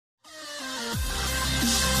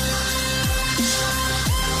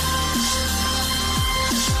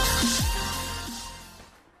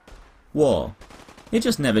War. It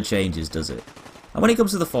just never changes, does it? And when it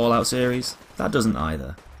comes to the Fallout series, that doesn't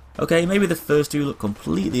either. Okay, maybe the first two look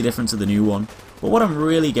completely different to the new one, but what I'm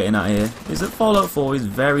really getting at here is that Fallout 4 is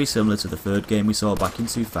very similar to the third game we saw back in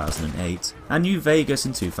 2008 and New Vegas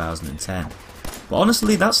in 2010. But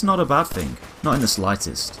honestly, that's not a bad thing, not in the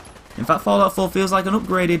slightest. In fact, Fallout 4 feels like an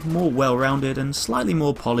upgraded, more well-rounded and slightly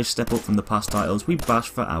more polished step up from the past titles we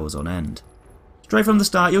bashed for hours on end. Straight from the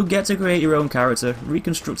start, you'll get to create your own character,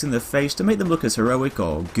 reconstructing their face to make them look as heroic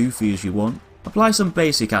or goofy as you want, apply some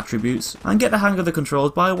basic attributes, and get the hang of the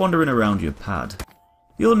controls by wandering around your pad.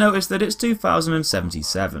 You'll notice that it's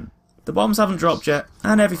 2077. The bombs haven't dropped yet,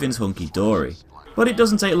 and everything's hunky-dory. But it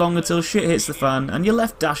doesn't take long until shit hits the fan and you're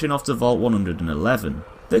left dashing off to Vault 111,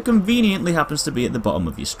 that conveniently happens to be at the bottom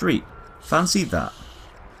of your street. Fancy that.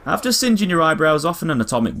 After singeing your eyebrows off in an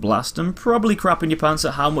atomic blast and probably crapping your pants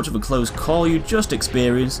at how much of a close call you just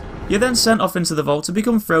experienced, you're then sent off into the vault to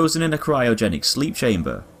become frozen in a cryogenic sleep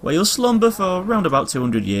chamber, where you'll slumber for around about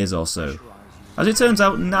 200 years or so. As it turns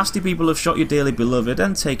out, nasty people have shot your dearly beloved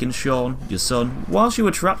and taken Sean, your son, whilst you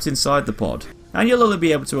were trapped inside the pod, and you'll only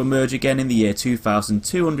be able to emerge again in the year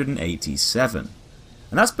 2287.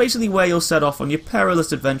 And that's basically where you'll set off on your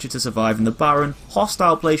perilous adventure to survive in the barren,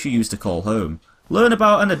 hostile place you used to call home. Learn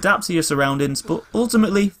about and adapt to your surroundings, but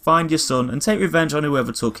ultimately find your son and take revenge on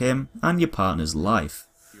whoever took him and your partner's life.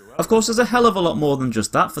 Of course, there's a hell of a lot more than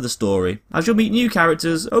just that for the story, as you'll meet new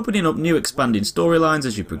characters, opening up new expanding storylines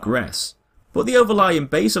as you progress. But the overlying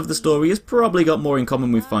base of the story has probably got more in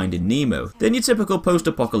common with Finding Nemo than your typical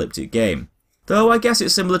post-apocalyptic game. Though I guess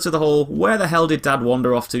it's similar to the whole "where the hell did Dad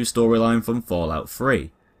wander off to" storyline from Fallout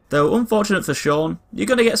 3. Though unfortunate for Sean, you're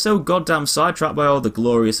gonna get so goddamn sidetracked by all the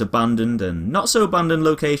glorious abandoned and not so abandoned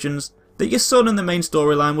locations that your son and the main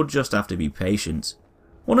storyline will just have to be patient.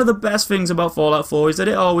 One of the best things about Fallout 4 is that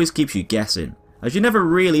it always keeps you guessing, as you never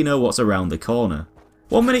really know what's around the corner.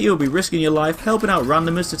 One minute you'll be risking your life helping out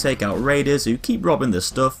randomers to take out raiders who keep robbing their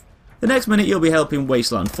stuff, the next minute you'll be helping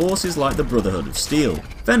wasteland forces like the Brotherhood of Steel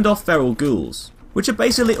fend off feral ghouls, which are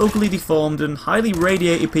basically ugly, deformed and highly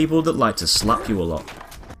radiated people that like to slap you a lot.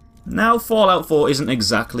 Now, Fallout 4 isn't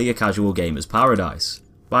exactly a casual gamer's paradise.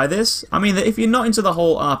 By this, I mean that if you're not into the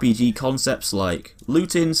whole RPG concepts like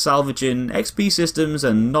looting, salvaging, XP systems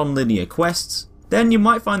and non-linear quests, then you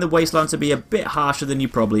might find the wasteland to be a bit harsher than you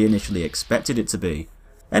probably initially expected it to be.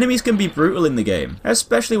 Enemies can be brutal in the game,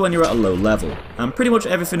 especially when you're at a low level, and pretty much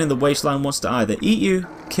everything in the wasteland wants to either eat you,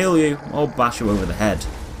 kill you, or bash you over the head.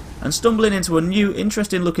 And stumbling into a new,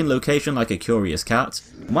 interesting looking location like a curious cat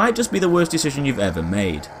might just be the worst decision you've ever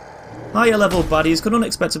made. Higher level baddies can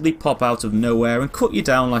unexpectedly pop out of nowhere and cut you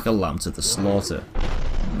down like a lamb to the slaughter.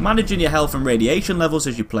 Managing your health and radiation levels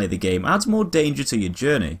as you play the game adds more danger to your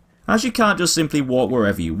journey, as you can't just simply walk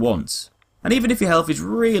wherever you want. And even if your health is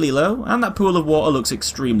really low and that pool of water looks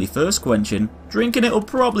extremely thirst quenching, drinking it will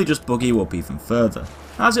probably just bugger you up even further,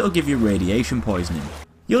 as it'll give you radiation poisoning.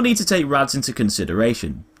 You'll need to take rads into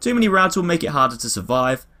consideration. Too many rads will make it harder to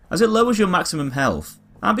survive, as it lowers your maximum health,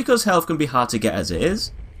 and because health can be hard to get as it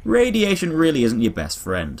is, radiation really isn't your best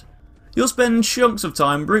friend. You'll spend chunks of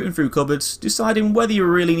time rooting through cupboards, deciding whether you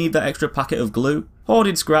really need that extra packet of glue,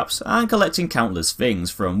 hoarding scraps, and collecting countless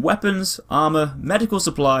things from weapons, armour, medical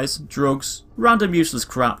supplies, drugs, random useless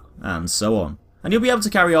crap, and so on. And you'll be able to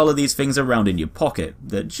carry all of these things around in your pocket,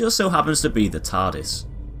 that just so happens to be the TARDIS.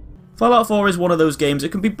 Fallout 4 is one of those games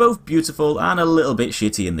that can be both beautiful and a little bit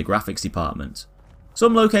shitty in the graphics department.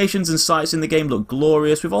 Some locations and sites in the game look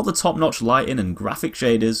glorious with all the top-notch lighting and graphic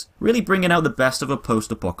shaders, really bringing out the best of a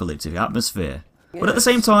post-apocalyptic atmosphere. But at the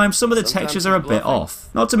same time, some of the textures are a bit off,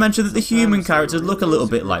 not to mention that the human characters look a little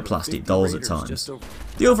bit like plastic dolls at times.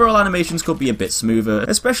 The overall animations could be a bit smoother,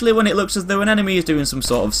 especially when it looks as though an enemy is doing some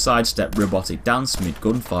sort of sidestep robotic dance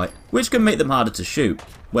mid-gunfight, which can make them harder to shoot.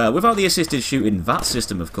 Well, without the assisted shooting VAT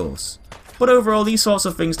system of course. But overall, these sorts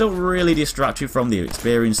of things don't really distract you from the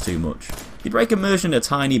experience too much. You break immersion a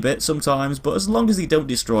tiny bit sometimes, but as long as they don't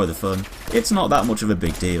destroy the fun, it's not that much of a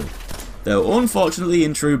big deal. Though unfortunately,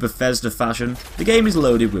 in true Bethesda fashion, the game is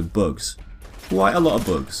loaded with bugs. Quite a lot of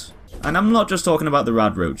bugs. And I'm not just talking about the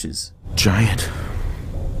rad roaches. Giant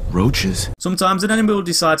roaches? Sometimes an enemy will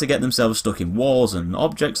decide to get themselves stuck in walls and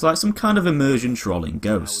objects like some kind of immersion trolling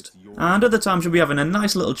ghost. And other times you'll be having a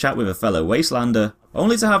nice little chat with a fellow wastelander,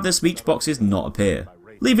 only to have their speech boxes not appear,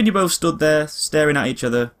 leaving you both stood there, staring at each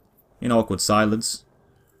other, in awkward silence.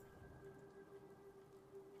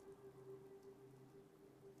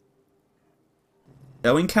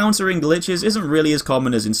 Though encountering glitches isn't really as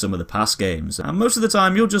common as in some of the past games, and most of the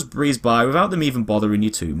time you'll just breeze by without them even bothering you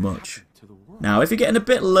too much. Now, if you're getting a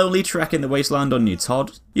bit lonely trekking the wasteland on your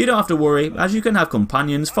Todd, you don't have to worry, as you can have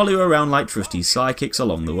companions follow you around like trusty sidekicks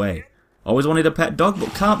along the way. Always wanted a pet dog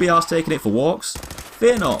but can't be arsed taking it for walks?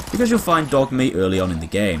 Fear not, because you'll find dog meat early on in the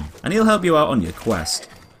game, and he'll help you out on your quest.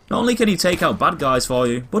 Not only can he take out bad guys for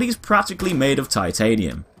you, but he's practically made of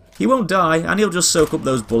titanium. He won't die, and he'll just soak up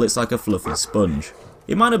those bullets like a fluffy sponge.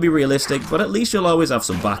 It might not be realistic, but at least you'll always have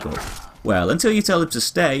some backup. Well, until you tell him to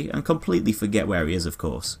stay, and completely forget where he is, of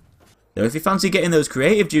course. Though if you fancy getting those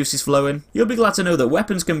creative juices flowing, you'll be glad to know that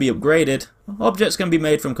weapons can be upgraded, objects can be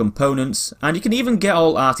made from components, and you can even get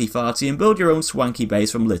all arty-farty and build your own swanky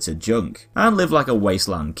base from littered junk, and live like a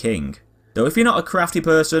wasteland king. Though if you're not a crafty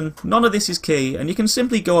person, none of this is key, and you can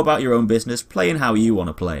simply go about your own business playing how you want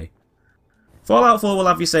to play. Fallout 4 will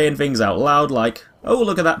have you saying things out loud like, "Oh,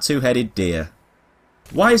 look at that two-headed deer.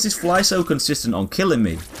 Why is this fly so consistent on killing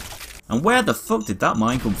me? And where the fuck did that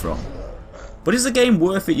mine come from?" But is the game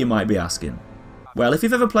worth it, you might be asking? Well, if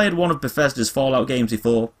you've ever played one of Bethesda's Fallout games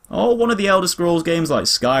before, or one of the Elder Scrolls games like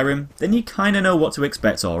Skyrim, then you kinda know what to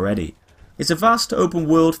expect already. It's a vast open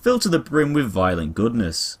world filled to the brim with violent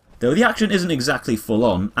goodness. Though the action isn't exactly full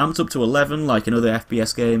on, amped up to 11 like in other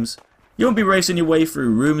FPS games, you won't be racing your way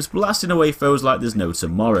through rooms blasting away foes like there's no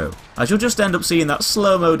tomorrow, as you'll just end up seeing that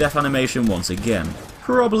slow-mo death animation once again,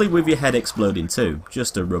 probably with your head exploding too,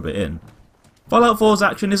 just to rub it in. Fallout 4's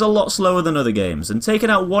action is a lot slower than other games, and taking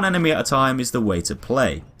out one enemy at a time is the way to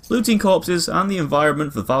play. Looting corpses and the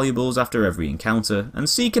environment for valuables after every encounter, and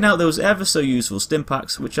seeking out those ever so useful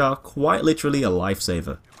stimpaks which are quite literally a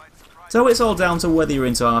lifesaver. So it's all down to whether you're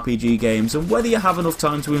into RPG games and whether you have enough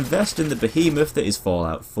time to invest in the behemoth that is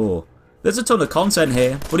Fallout 4. There's a ton of content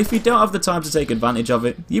here, but if you don't have the time to take advantage of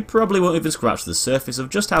it, you probably won't even scratch the surface of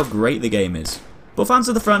just how great the game is. But fans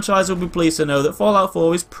of the franchise will be pleased to know that Fallout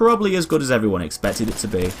 4 is probably as good as everyone expected it to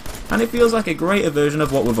be, and it feels like a greater version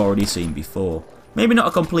of what we've already seen before. Maybe not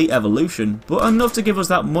a complete evolution, but enough to give us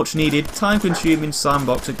that much needed, time consuming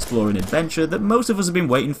sandbox exploring adventure that most of us have been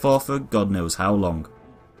waiting for God knows how long.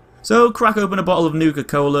 So crack open a bottle of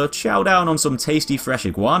Nuka-Cola, chow down on some tasty fresh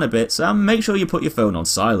iguana bits, and make sure you put your phone on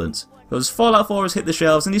silent, because Fallout 4 has hit the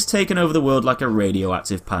shelves and is taking over the world like a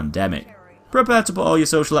radioactive pandemic. Prepare to put all your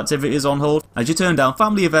social activities on hold as you turn down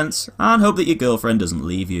family events and hope that your girlfriend doesn't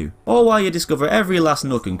leave you, or while you discover every last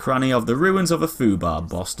nook and cranny of the ruins of a foo bar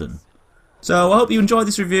Boston. So I hope you enjoyed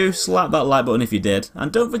this review, slap that like button if you did,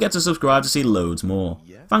 and don't forget to subscribe to see loads more.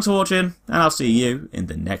 Thanks for watching, and I'll see you in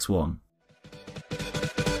the next one.